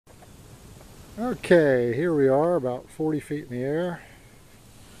Okay, here we are about 40 feet in the air.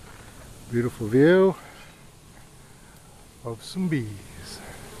 Beautiful view of some bees.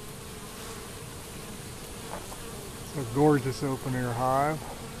 It's a gorgeous open air hive.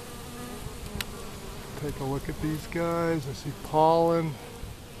 Take a look at these guys. I see pollen,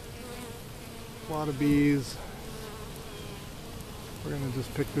 a lot of bees. We're going to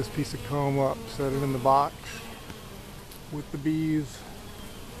just pick this piece of comb up, set it in the box with the bees.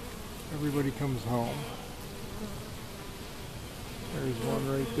 Everybody comes home. There's one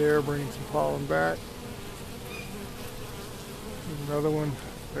right there bringing some pollen back. There's another one,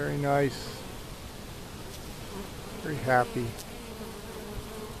 very nice, very happy.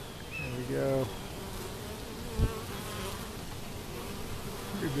 There we go.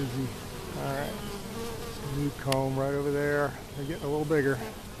 Very busy. Alright, some new comb right over there. They're getting a little bigger.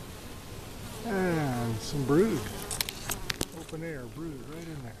 And some brood. Open air brood right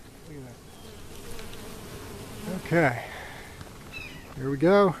in there. Look at that. Okay. Here we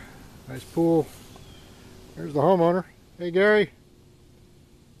go. Nice pool. There's the homeowner. Hey Gary.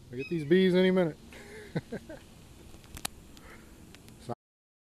 I'll get these bees any minute.